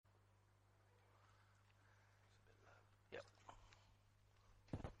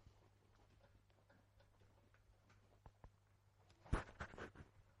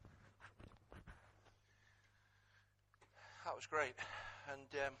That was great. And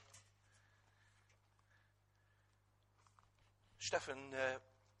Stefan, it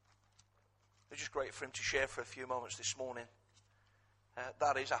was just great for him to share for a few moments this morning.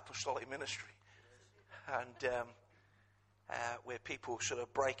 That is apostolic ministry. And where people sort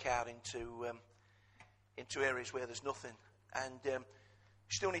of break out into areas where there's nothing. And you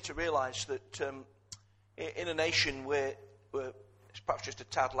still need to realise that in a nation where it's perhaps just a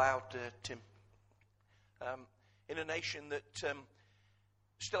tad loud, Tim, in a nation that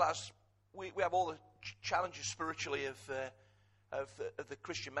still has, we have all the challenges spiritually of the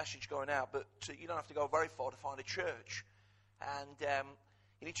Christian message going out, but you don't have to go very far to find a church. And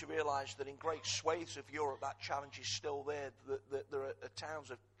you need to realise that in great swathes of Europe, that challenge is still there. That there are towns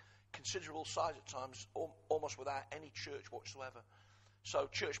of considerable size at times, almost without any church whatsoever. So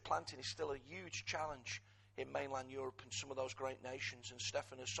church planting is still a huge challenge in mainland Europe and some of those great nations. And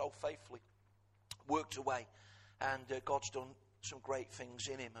Stefan has so faithfully worked away. And God's done some great things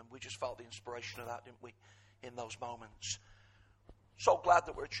in him. And we just felt the inspiration of that, didn't we, in those moments. So glad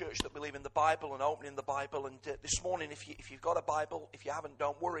that we're a church that believe in the Bible and opening the Bible. And this morning, if you've got a Bible, if you haven't,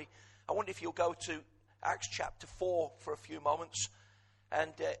 don't worry. I wonder if you'll go to Acts chapter 4 for a few moments.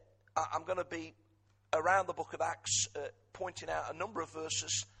 And I'm going to be around the book of Acts pointing out a number of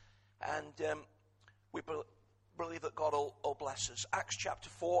verses. And we believe that God will bless us. Acts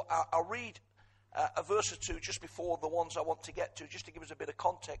chapter 4, I'll read a verse or two just before the ones I want to get to, just to give us a bit of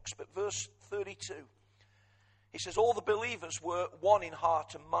context. But verse 32. He says, all the believers were one in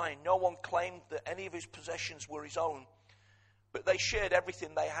heart and mind. No one claimed that any of his possessions were his own, but they shared everything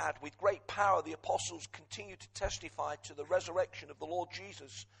they had. With great power, the apostles continued to testify to the resurrection of the Lord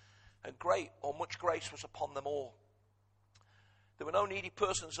Jesus, and great or much grace was upon them all. There were no needy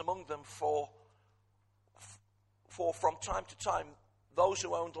persons among them, for from time to time, those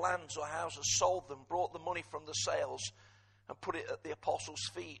who owned lands or houses sold them, brought the money from the sales, and put it at the apostles'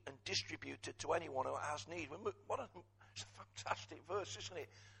 feet and distributed to anyone who has need. It's a fantastic verse, isn't it?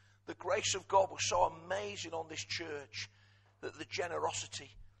 The grace of God was so amazing on this church that the generosity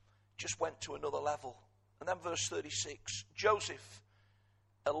just went to another level. And then verse 36, Joseph,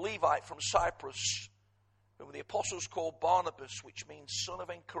 a Levite from Cyprus, whom the apostles called Barnabas, which means son of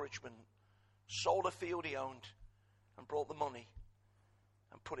encouragement, sold a field he owned and brought the money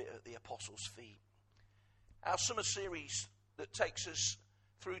and put it at the apostles' feet. Our summer series that takes us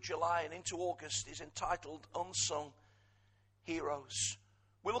through July and into August is entitled Unsung Heroes.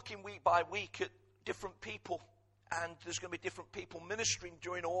 We're looking week by week at different people, and there's going to be different people ministering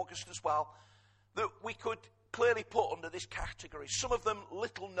during August as well, that we could clearly put under this category. Some of them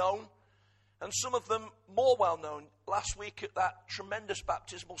little known, and some of them more well known. Last week at that tremendous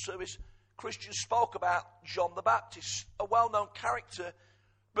baptismal service, Christians spoke about John the Baptist, a well-known character,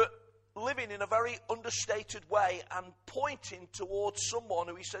 but living in a very understated way and pointing towards someone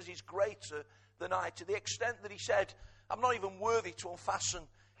who he says is greater than I, to the extent that he said, I'm not even worthy to unfasten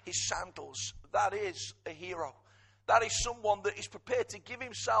his sandals. That is a hero. That is someone that is prepared to give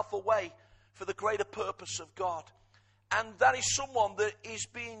himself away for the greater purpose of God. And that is someone that is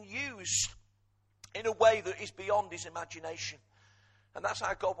being used in a way that is beyond his imagination. And that's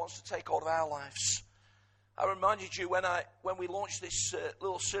how God wants to take hold of our lives. I reminded you when we launched this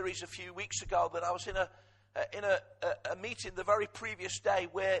little series a few weeks ago that I was in a meeting the very previous day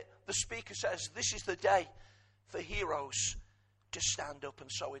where the speaker says, this is the day for heroes to stand up, and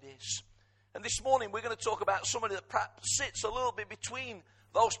so it is. And this morning we're going to talk about somebody that perhaps sits a little bit between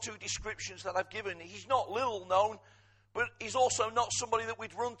those two descriptions that I've given. He's not little known, but he's also not somebody that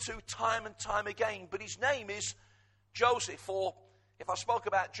we'd run to time and time again. But his name is Joseph, or if I spoke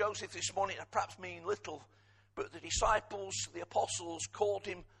about Joseph this morning, I perhaps mean little. But the disciples, the apostles, called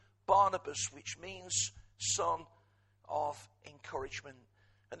him Barnabas, which means son of encouragement.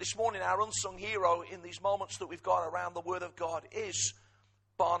 And this morning, our unsung hero in these moments that we've got around the Word of God is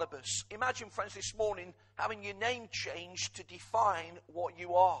Barnabas. Imagine, friends, this morning having your name changed to define what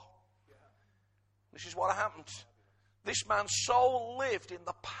you are. This is what happened. This man's soul lived in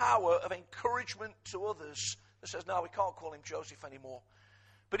the power of encouragement to others. That says, no, we can't call him Joseph anymore.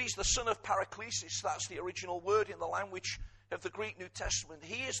 But he's the son of Paraklesis. That's the original word in the language of the Greek New Testament.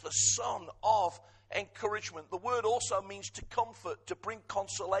 He is the son of encouragement. The word also means to comfort, to bring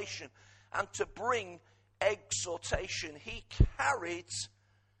consolation, and to bring exhortation. He carried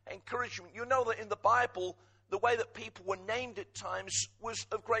encouragement. You know that in the Bible, the way that people were named at times was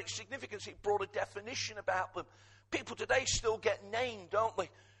of great significance. It brought a definition about them. People today still get named, don't they?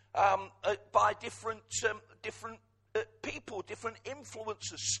 By different people, different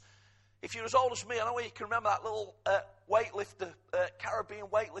influences. If you're as old as me, I know you can remember that little weightlifter, Caribbean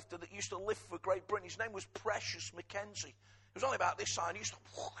weightlifter that used to lift for Great Britain. His name was Precious Mackenzie. It was only about this size. He used to,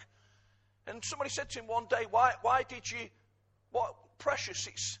 and somebody said to him one day, why did you, what, Precious,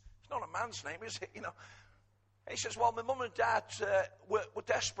 it's not a man's name, is it? You know. And he says, well, my mum and dad were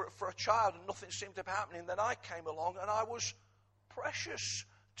desperate for a child and nothing seemed to be happening. Then I came along and I was precious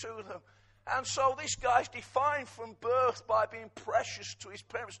to them. And so this guy's defined from birth by being precious to his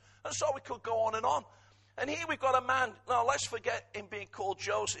parents. And so we could go on and on. And here we've got a man, now let's forget him being called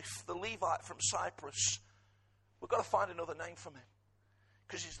Joseph, the Levite from Cyprus. We've got to find another name for him.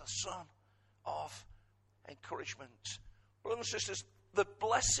 Because he's the son of encouragement. Brothers and sisters, the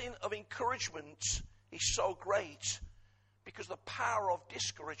blessing of encouragement is so great because the power of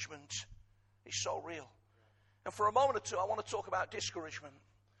discouragement is so real. And for a moment or two, I want to talk about discouragement.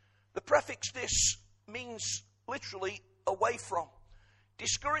 The prefix dis means literally away from.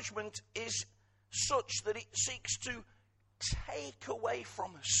 Discouragement is such that it seeks to take away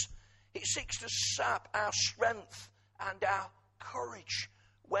from us. It seeks to sap our strength and our courage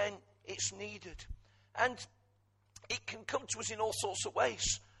when it's needed. And it can come to us in all sorts of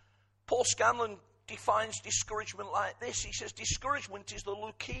ways. Paul Scanlon defines discouragement like this. He says, discouragement is the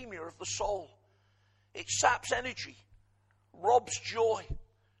leukemia of the soul. It saps energy, robs joy,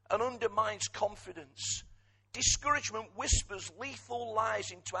 and undermines confidence. Discouragement whispers lethal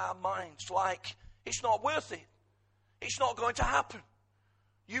lies into our minds like, it's not worth it. It's not going to happen.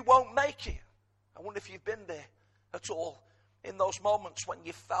 You won't make it. I wonder if you've been there at all in those moments when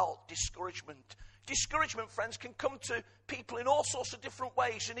you felt discouragement. Discouragement, friends, can come to people in all sorts of different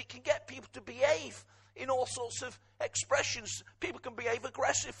ways, and it can get people to behave in all sorts of expressions. People can behave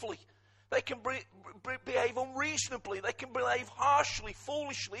aggressively. They can behave unreasonably. They can behave harshly,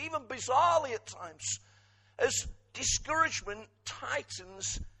 foolishly, even bizarrely at times, as discouragement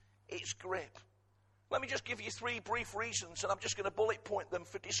tightens its grip. Let me just give you 3 brief reasons, and I'm just going to bullet point them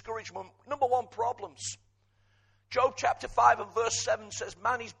for discouragement. Number 1, problems. Job chapter 5 and verse 7 says,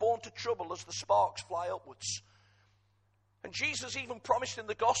 man is born to trouble as the sparks fly upwards. And Jesus even promised in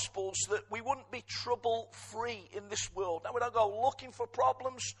the Gospels that we wouldn't be trouble-free in this world. Now, we don't go looking for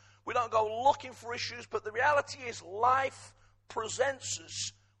problems. We don't go looking for issues. But the reality is life presents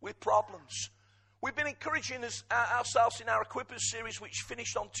us with problems. We've been encouraging ourselves in our Equippers series, which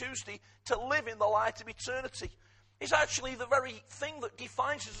finished on Tuesday, to live in the light of eternity. It's actually the very thing that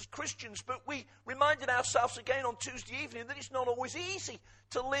defines us as Christians, but we reminded ourselves again on Tuesday evening that it's not always easy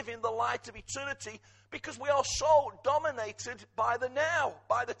to live in the light of eternity because we are so dominated by the now,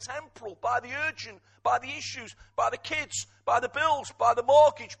 by the temporal, by the urgent, by the issues, by the kids, by the bills, by the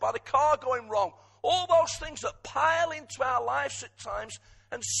mortgage, by the car going wrong. All those things that pile into our lives at times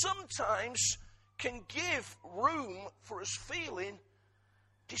and sometimes can give room for us feeling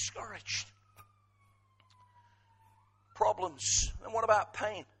discouraged. Problems. And what about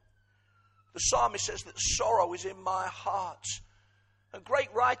pain? The psalmist says that sorrow is in my heart. And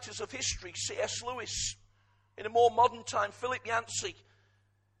great writers of history, C.S. Lewis, in a more modern time, Philip Yancey,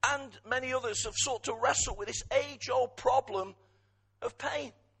 and many others have sought to wrestle with this age-old problem of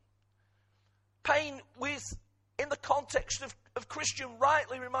pain. Pain in the context of Christian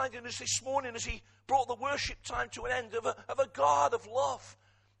rightly reminding us this morning as he brought the worship time to an end of a God of love.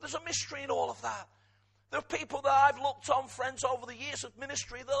 There's a mystery in all of that. There are people that I've looked on, friends, over the years of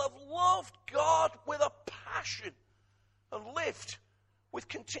ministry that have loved God with a passion and lived with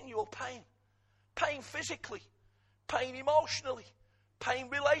continual pain. Pain physically, pain emotionally, pain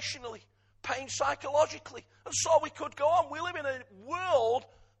relationally, pain psychologically. And so we could go on. We live in a world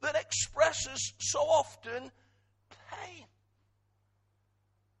that expresses so often pain.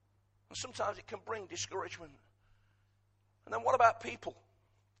 And sometimes it can bring discouragement. And then what about people?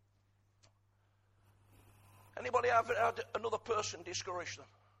 Anybody ever had another person discourage them?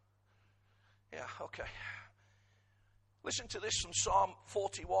 Yeah, okay. Listen to this from Psalm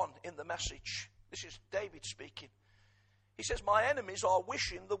 41 in the Message. This is David speaking. He says, my enemies are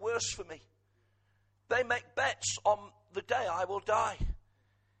wishing the worst for me. They make bets on the day I will die.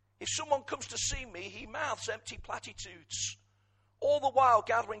 If someone comes to see me, he mouths empty platitudes, all the while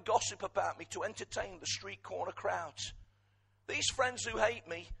gathering gossip about me to entertain the street corner crowds. These friends who hate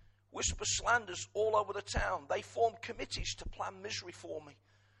me whisper slanders all over the town. They form committees to plan misery for me.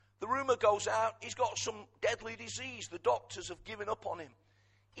 The rumor goes out he's got some deadly disease. The doctors have given up on him.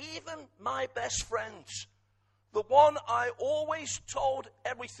 Even my best friends, the one I always told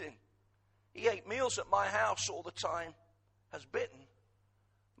everything, he ate meals at my house all the time, has bitten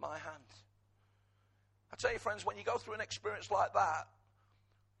my hand. I tell you, friends, when you go through an experience like that,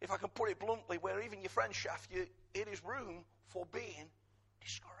 if I can put it bluntly, where even your friends shaft you, it is room for being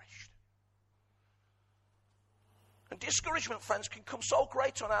discouraged. And discouragement, friends, can come so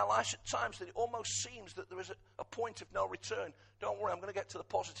great on our lives at times that it almost seems that there is a point of no return. Don't worry, I'm going to get to the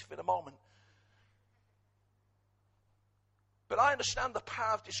positive in a moment. But I understand the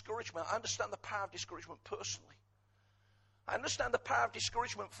power of discouragement. I understand the power of discouragement personally. I understand the power of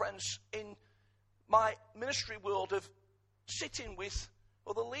discouragement, friends, in my ministry world of sitting with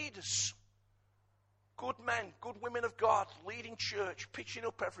other leaders. Good men, good women of God, leading church, pitching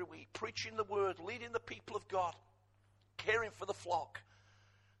up every week, preaching the word, leading the people of God, caring for the flock,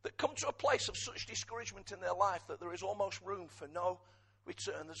 that come to a place of such discouragement in their life that there is almost room for no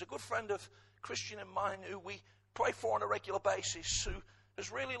return. There's a good friend of Christian and mine who we pray for on a regular basis, who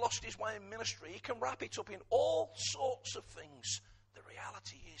has really lost his way in ministry. He can wrap it up in all sorts of things. The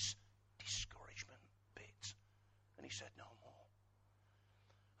reality is discouragement bit. And he said no more.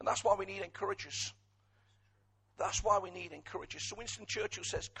 And that's why we need encouragers. That's why we need encouragers. So Winston Churchill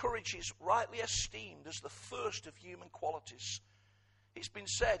says, courage is rightly esteemed as the first of human qualities. It's been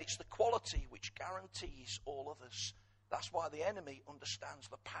said it's the quality which guarantees all others. That's why the enemy understands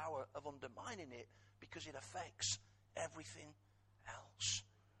the power of undermining it, because it affects everything else.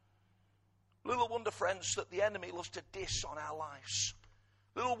 Little wonder, friends, that the enemy loves to diss on our lives.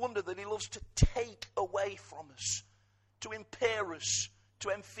 Little wonder that he loves to take away from us, to impair us,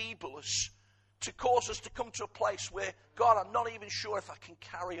 to enfeeble us, to cause us to come to a place where, God, I'm not even sure if I can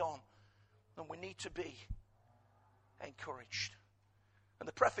carry on. And we need to be encouraged. And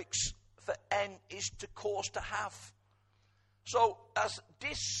the prefix for N is to cause to have. So as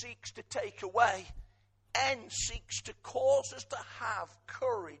this seeks to take away, N seeks to cause us to have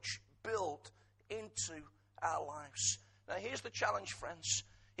courage built into our lives. Now here's the challenge, friends.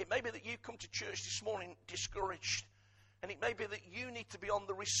 It may be that you come to church this morning discouraged. And it may be that you need to be on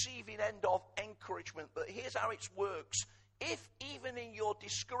the receiving end of encouragement. But here's how it works. If even in your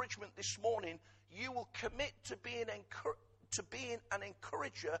discouragement this morning, you will commit to being an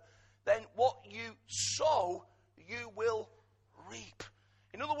encourager, then what you sow, you will reap.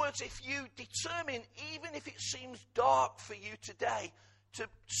 In other words, if you determine, even if it seems dark for you today, to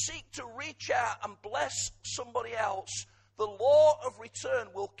seek to reach out and bless somebody else, the law of return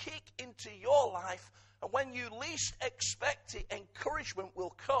will kick into your life. And when you least expect it, encouragement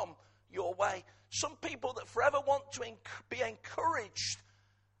will come your way. Some people that forever want to be encouraged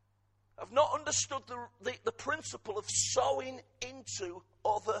have not understood the principle of sowing into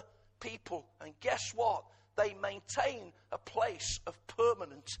other people. And guess what? They maintain a place of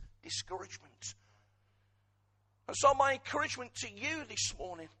permanent discouragement. And so my encouragement to you this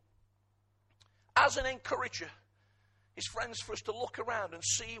morning, as an encourager, is, friends, for us to look around and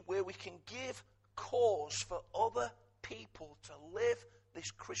see where we can give cause for other people to live this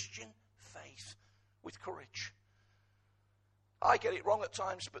Christian faith with courage. I get it wrong at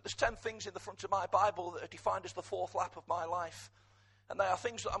times, but there's 10 things in the front of my Bible that are defined as the fourth lap of my life. And they are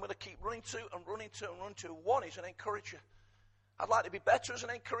things that I'm going to keep running to and running to and running to. One is an encourager. I'd like to be better as an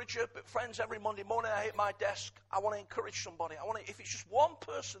encourager, but friends, every Monday morning I hit my desk, I want to encourage somebody. If it's just one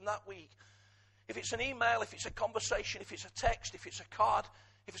person that week, if it's an email, if it's a conversation, if it's a text, if it's a card,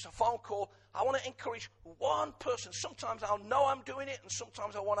 if it's a phone call, I want to encourage one person. Sometimes I'll know I'm doing it, and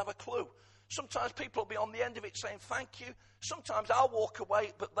sometimes I won't have a clue. Sometimes people will be on the end of it saying thank you. Sometimes I'll walk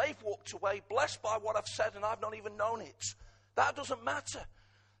away, but they've walked away blessed by what I've said, and I've not even known it. That doesn't matter.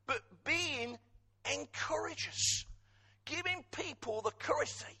 But being encouragers, giving people the courage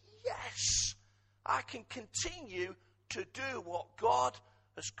to say, yes, I can continue to do what God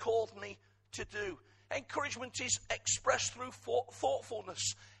has called me to do. Encouragement is expressed through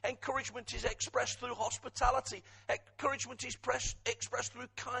thoughtfulness. Encouragement is expressed through hospitality. Encouragement is expressed through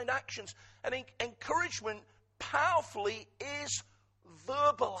kind actions. And encouragement powerfully is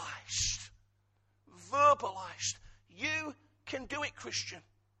verbalized. Verbalized. You can do it, Christian.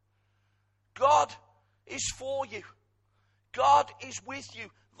 God is for you. God is with you.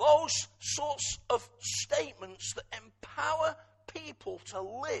 Those sorts of statements that empower people to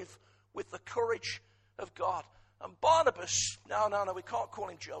live with the courage of God. And Barnabas, no, we can't call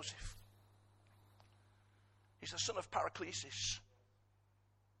him Joseph. He's the son of Paraclesis.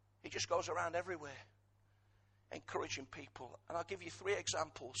 He just goes around everywhere encouraging people. And I'll give you 3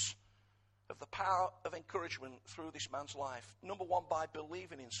 examples of the power of encouragement through this man's life. Number 1, by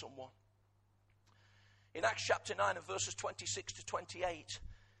believing in someone. In Acts chapter 9 and verses 26 to 28,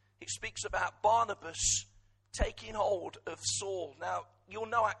 it speaks about Barnabas taking hold of Saul. Now, you'll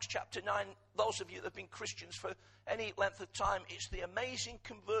know Acts chapter 9. Those of you that have been Christians for any length of time, it's the amazing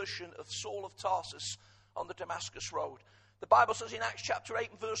conversion of Saul of Tarsus on the Damascus road. The Bible says in Acts chapter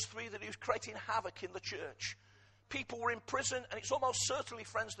 8 and verse 3 that he was creating havoc in the church. People were in prison, and it's almost certainly,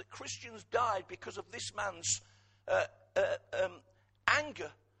 friends, that Christians died because of this man's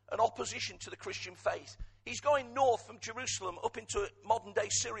anger and opposition to the Christian faith. He's going north from Jerusalem up into modern-day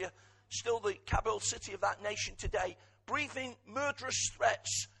Syria, still the capital city of that nation today, breathing murderous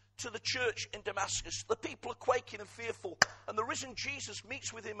threats to the church in Damascus. The people are quaking and fearful, and the risen Jesus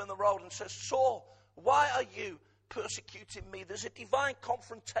meets with him on the road and says, Saul, why are you persecuting me? There's a divine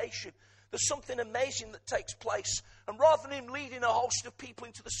confrontation. There's something amazing that takes place. And rather than him leading a host of people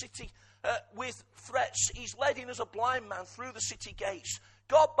into the city with threats, he's led in as a blind man through the city gates.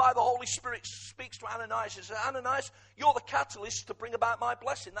 God, by the Holy Spirit, speaks to Ananias and says, Ananias, you're the catalyst to bring about my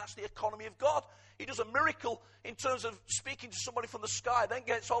blessing. That's the economy of God. He does a miracle in terms of speaking to somebody from the sky, then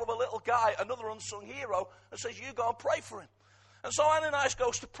gets hold of a little guy, another unsung hero, and says, you go and pray for him. And so Ananias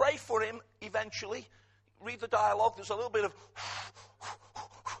goes to pray for him eventually. Read the dialogue. There's a little bit of,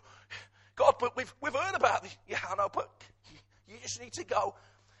 God, but we've heard about this. Yeah, I know, but you just need to go.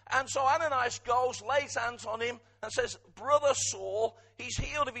 And so Ananias goes, lays hands on him, and says, Brother Saul, he's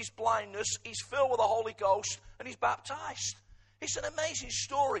healed of his blindness, he's filled with the Holy Ghost, and he's baptized. It's an amazing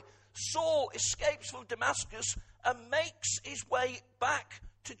story. Saul escapes from Damascus and makes his way back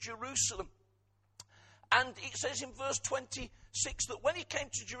to Jerusalem. And it says in verse 26 that when he came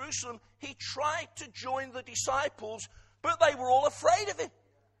to Jerusalem, he tried to join the disciples, but they were all afraid of him,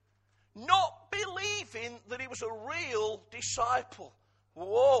 not believing that he was a real disciple.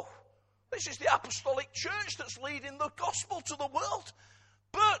 Whoa, this is the apostolic church that's leading the gospel to the world.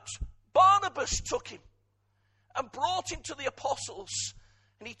 But Barnabas took him and brought him to the apostles,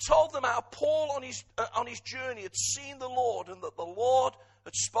 and he told them how Paul on his journey had seen the Lord, and that the Lord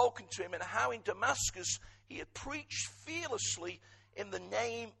had spoken to him, and how in Damascus he had preached fearlessly in the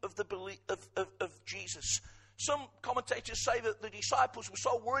name of of Jesus. Some commentators say that the disciples were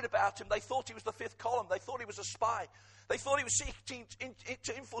so worried about him, they thought he was the fifth column. They thought he was a spy. They thought he was seeking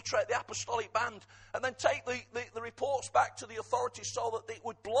to infiltrate the apostolic band and then take the reports back to the authorities so that it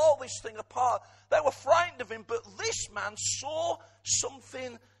would blow this thing apart. They were frightened of him, but this man saw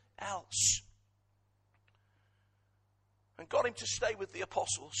something else and got him to stay with the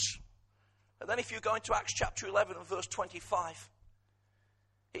apostles. And then if you go into Acts chapter 11 and verse 25,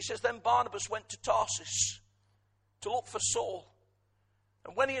 it says, Then Barnabas went to Tarsus to look for Saul.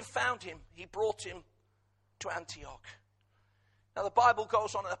 And when he had found him, he brought him to Antioch. Now the Bible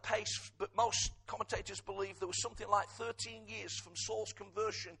goes on at a pace, but most commentators believe there was something like 13 years from Saul's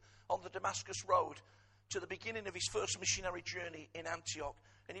conversion on the Damascus road to the beginning of his first missionary journey in Antioch.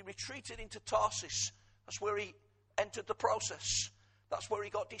 And he retreated into Tarsus. That's where he entered the process. That's where he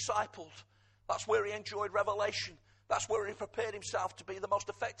got discipled. That's where he enjoyed revelation. That's where he prepared himself to be the most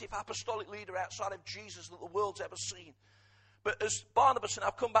effective apostolic leader outside of Jesus that the world's ever seen. But as Barnabas, and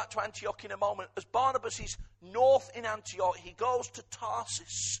I'll come back to Antioch in a moment, as Barnabas is north in Antioch, he goes to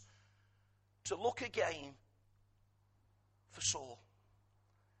Tarsus to look again for Saul.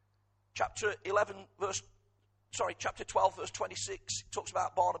 Chapter 12, verse 26, talks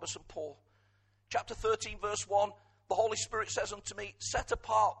about Barnabas and Paul. Chapter 13, verse 1, the Holy Spirit says unto me, Set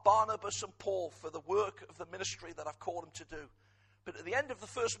apart Barnabas and Paul for the work of the ministry that I've called them to do. But at the end of the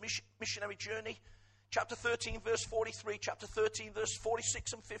first missionary journey, chapter 13, verse 43, chapter 13, verse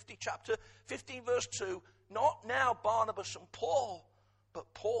 46 and 50, chapter 15, verse 2, not now Barnabas and Paul,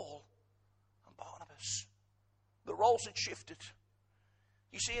 but Paul and Barnabas. The roles had shifted.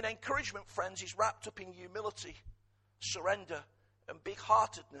 You see, an encouragement, friends, is wrapped up in humility, surrender, and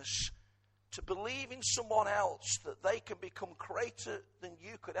big-heartedness to believe in someone else that they can become greater than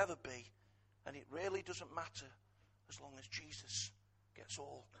you could ever be. And it really doesn't matter as long as Jesus gets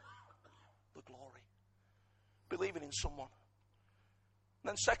all the glory. Believing in someone.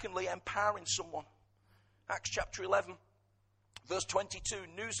 And then secondly, empowering someone. Acts chapter 11, verse 22,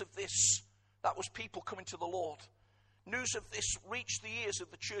 news of this, that was people coming to the Lord. News of this reached the ears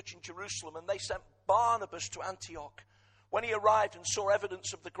of the church in Jerusalem, and they sent Barnabas to Antioch. When he arrived and saw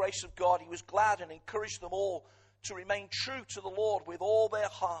evidence of the grace of God, he was glad and encouraged them all to remain true to the Lord with all their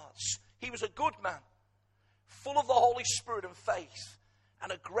hearts. He was a good man, full of the Holy Spirit and faith,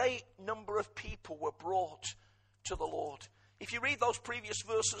 and a great number of people were brought to the Lord. If you read those previous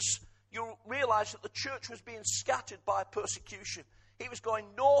verses, you'll realize that the church was being scattered by persecution. It was going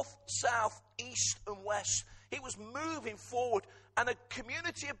north, south, east, and west. It was moving forward, and a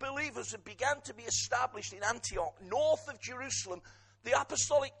community of believers had began to be established in Antioch, north of Jerusalem. The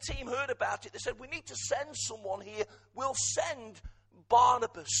apostolic team heard about it. They said, we need to send someone here. We'll send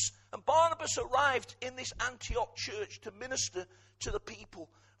Barnabas. And Barnabas arrived in this Antioch church to minister to the people.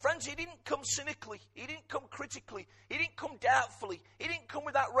 Friends, he didn't come cynically. He didn't come critically. He didn't come doubtfully. He didn't come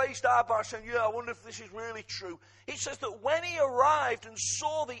with that raised eyebrow saying, I wonder if this is really true. He says that when he arrived and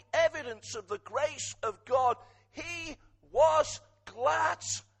saw the evidence of the grace of God, he was glad.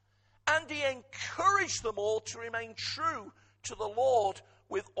 And he encouraged them all to remain true to the Lord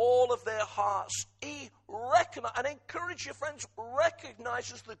with all of their hearts. He recognized, and encourage your friends,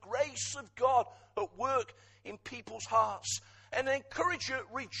 recognizes the grace of God at work in people's hearts. And encourager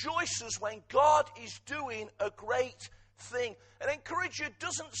rejoices when God is doing a great thing. An encourager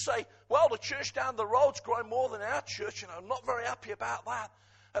doesn't say, well, the church down the road's growing more than our church, and I'm not very happy about that.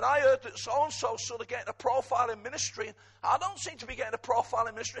 And I heard that so-and-so sort of getting a profile in ministry, and I don't seem to be getting a profile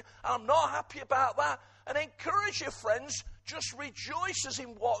in ministry, and I'm not happy about that. An encourager, friends, just rejoices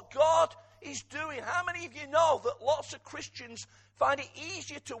in what God is doing. How many of you know that lots of Christians find it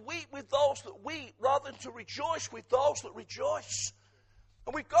easier to weep with those that weep rather than to rejoice with those that rejoice?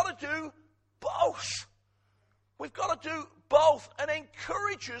 And we've got to do both. We've got to do both. And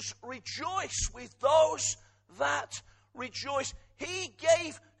encouragers rejoice with those that rejoice. He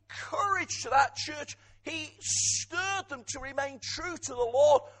gave courage to that church. He stirred them to remain true to the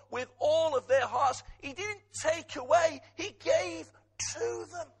Lord with all of their hearts. He didn't take away, he gave to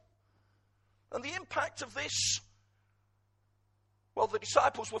them. And the impact of this, well, the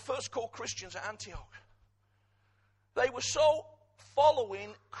disciples were first called Christians at Antioch. They were so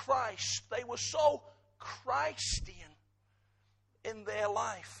following Christ. They were so Christian in their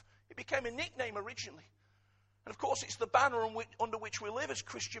life. It became a nickname originally. And of course, it's the banner under which we live as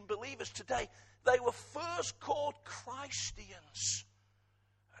Christian believers today. They were first called Christians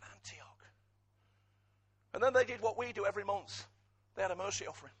at Antioch. And then they did what we do every month. They had a mercy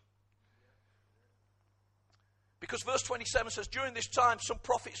offering. Because verse 27 says, during this time, some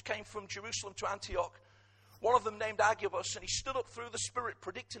prophets came from Jerusalem to Antioch. One of them named Agabus, and he stood up through the Spirit,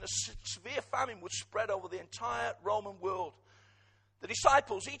 predicting a severe famine would spread over the entire Roman world. The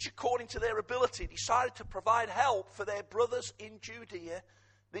disciples, each according to their ability, decided to provide help for their brothers in Judea.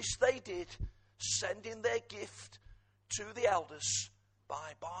 This they did, sending their gift to the elders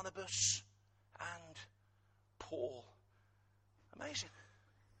by Barnabas and Paul. Amazing.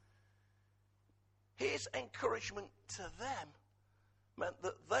 His encouragement to them meant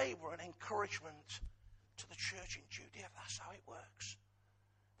that they were an encouragement to the church in Judea. That's how it works.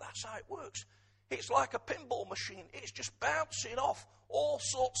 That's how it works. It's like a pinball machine. It's just bouncing off all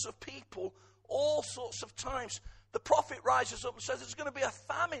sorts of people, all sorts of times. The prophet rises up and says, there's going to be a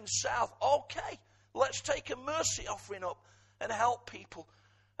famine south. Okay, let's take a mercy offering up and help people.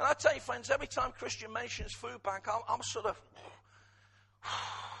 And I tell you, friends, every time Christian mentions food bank, I'm sort of,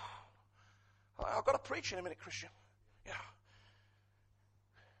 I've got to preach in a minute, Christian. Yeah.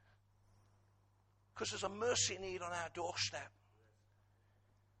 Because there's a mercy need on our doorstep.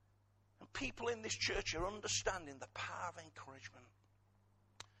 And people in this church are understanding the power of encouragement.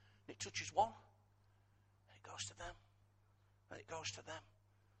 It touches one, and it goes to them, and it goes to them.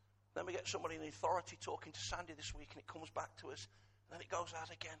 Then we get somebody in authority talking to Sandy this week, and it comes back to us. And then it goes out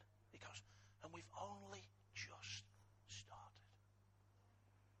again. It goes, and we've only just started.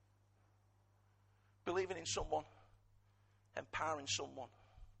 Believing in someone, empowering someone,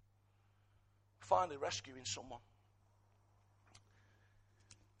 finally rescuing someone.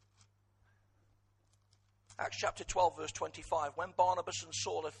 Acts chapter 12, verse 25. When Barnabas and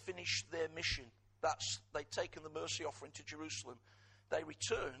Saul had finished their mission, they'd taken the mercy offering to Jerusalem, they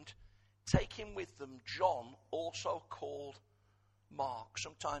returned, taking with them John, also called Mark,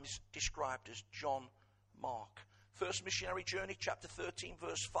 sometimes described as John Mark. First missionary journey, chapter 13,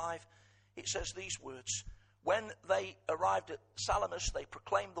 verse 5, it says these words. When they arrived at Salamis, they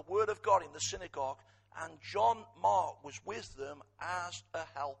proclaimed the word of God in the synagogue, and John Mark was with them as a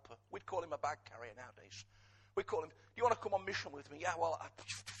helper. We'd call him a bag carrier nowadays. We call him, do you want to come on mission with me? Yeah, well, I'm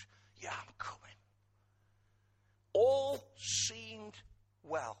coming. All seemed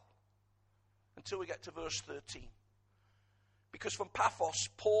well until we get to verse 13. Because from Paphos,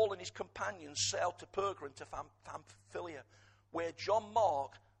 Paul and his companions sailed to Perga and to Pamphylia, where John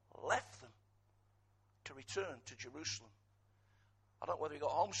Mark left them to return to Jerusalem. I don't know whether he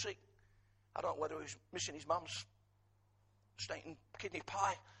got homesick. I don't know whether he was missing his mum's steak and kidney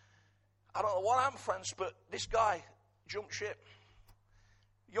pie. I don't know what happened, friends, but this guy jumped ship.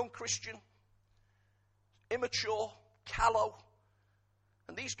 Young Christian, immature, callow,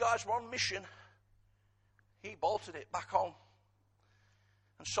 and these guys were on mission. He bolted it back home.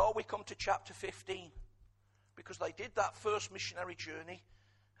 And so we come to chapter 15, because they did that first missionary journey,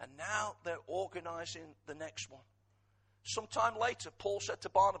 and now they're organizing the next one. Sometime later, Paul said to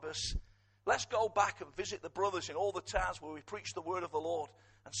Barnabas, let's go back and visit the brothers in all the towns where we preach the word of the Lord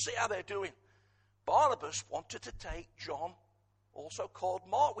and see how they're doing. Barnabas wanted to take John, also called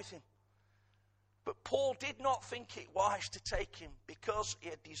Mark, with him. But Paul did not think it wise to take him, because he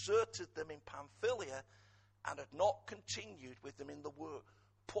had deserted them in Pamphylia and had not continued with them in the work.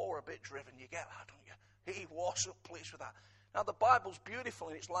 Poor, a bit driven. You get that, don't you? He wasn't pleased with that. Now, the Bible's beautiful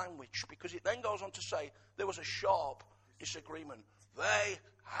in its language because it then goes on to say there was a sharp disagreement. They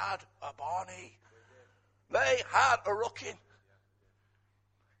had a Barney. They had a rooking.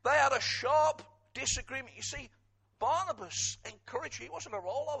 They had a sharp disagreement. You see, Barnabas encouraged you. He wasn't a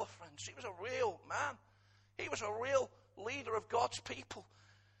rollover, friends. He was a real man. He was a real leader of God's people.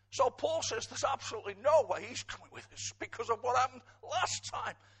 So Paul says there's absolutely no way he's coming with us because of what happened last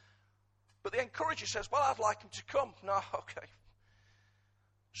time. But the encourager says, well, I'd like him to come. No, okay.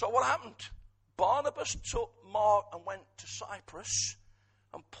 So what happened? Barnabas took Mark and went to Cyprus.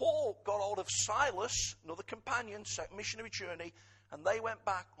 And Paul got hold of Silas, another companion, second missionary journey, and they went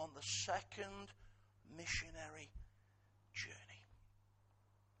back on the second missionary journey.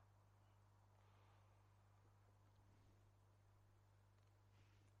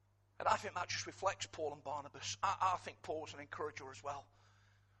 And I think that just reflects Paul and Barnabas. I think Paul was an encourager as well.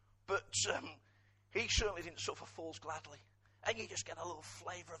 But he certainly didn't suffer fools gladly. And you just get a little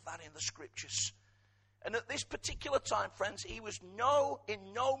flavour of that in the scriptures. And at this particular time, friends, he was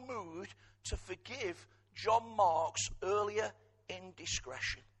in no mood to forgive John Mark's earlier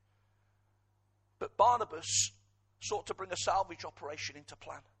indiscretion. But Barnabas sought to bring a salvage operation into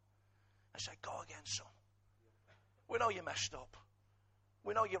plan. And said, go again, son. We know you messed up.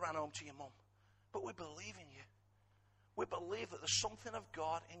 We know you ran home to your mum. But we believe in you. We believe that there's something of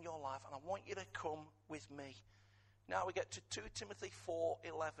God in your life, and I want you to come with me. Now we get to 2 Timothy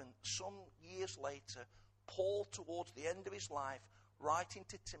 4:11. Some years later, Paul, towards the end of his life, writing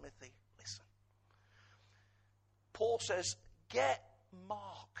to Timothy, listen. Paul says, get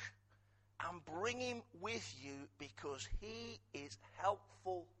Mark and bring him with you because he is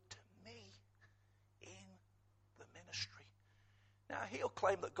helpful to me in the ministry. Now, he'll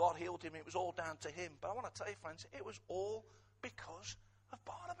claim that God healed him. It was all down to him. But I want to tell you, friends, it was all because of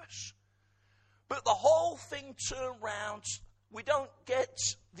Barnabas. But the whole thing turned round. We don't get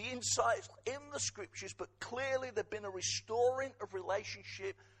the insights in the scriptures, but clearly there's been a restoring of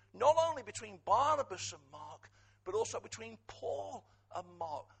relationship, not only between Barnabas and Mark, but also between Paul and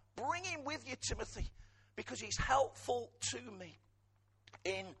Mark. Bring him with you, Timothy, because he's helpful to me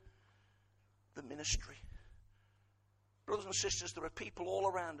in the ministry. Brothers and sisters, there are people all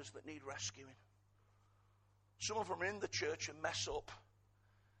around us that need rescuing. Some of them are in the church and mess up.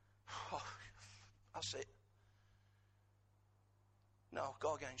 Oh, that's it. No,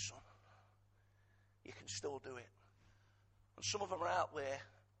 go again, son. You can still do it. And some of them are out there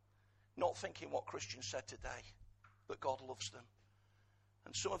not thinking what Christians said today, that God loves them.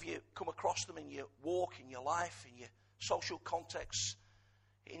 And some of you come across them in your walk, in your life, in your social context,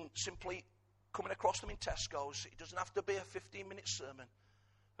 in simply coming across them in Tesco's. It doesn't have to be a 15-minute sermon.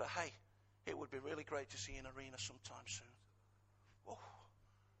 But hey, it would be really great to see you in an arena sometime soon. Oh.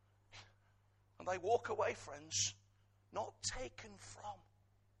 And they walk away, friends, not taken from,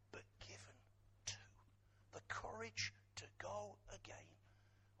 but given to. The courage to go again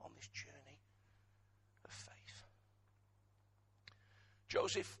on this journey of faith.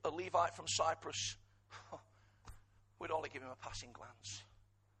 Joseph, a Levite from Cyprus, we'd only give him a passing glance.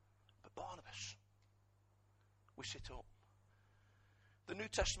 But Barnabas, we sit up. The New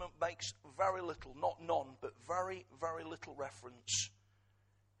Testament makes very little, not none, but very, very little reference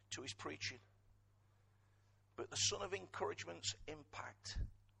to his preaching. But the Son of Encouragement's impact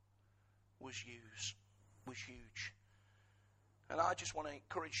was huge. And I just want to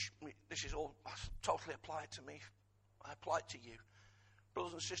encourage, this is all totally applied to me. I apply it to you.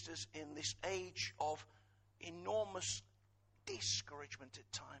 Brothers and sisters, in this age of enormous discouragement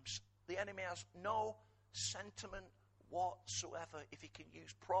at times, the enemy has no sentiment whatsoever if he can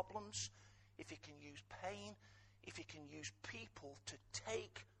use problems, if he can use pain, if he can use people to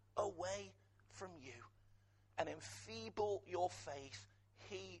take away from you and enfeeble your faith.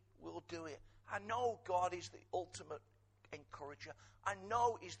 He will do it. I know God is the ultimate encourager. I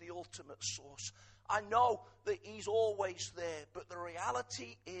know he's the ultimate source. I know that he's always there. But the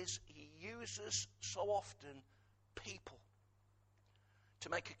reality is he uses so often people to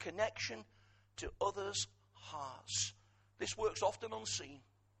make a connection to others' hearts. This work's often unseen.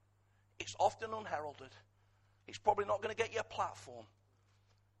 It's often unheralded. It's probably not going to get you a platform.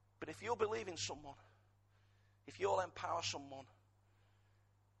 But if you'll believe in someone, if you'll empower someone,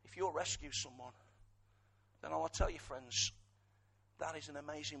 if you'll rescue someone, then I want to tell you, friends, that is an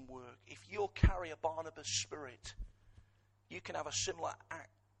amazing work. If you'll carry a Barnabas spirit, you can have a similar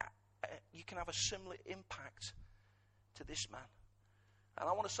impact to this man. And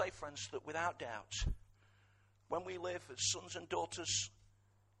I want to say, friends, that without doubt, when we live as sons and daughters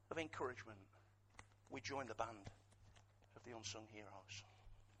of encouragement, we join the band of the Unsung Heroes.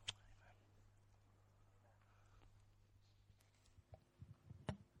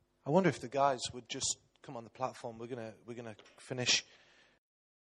 I wonder if the guys would just come on the platform. We're gonna finish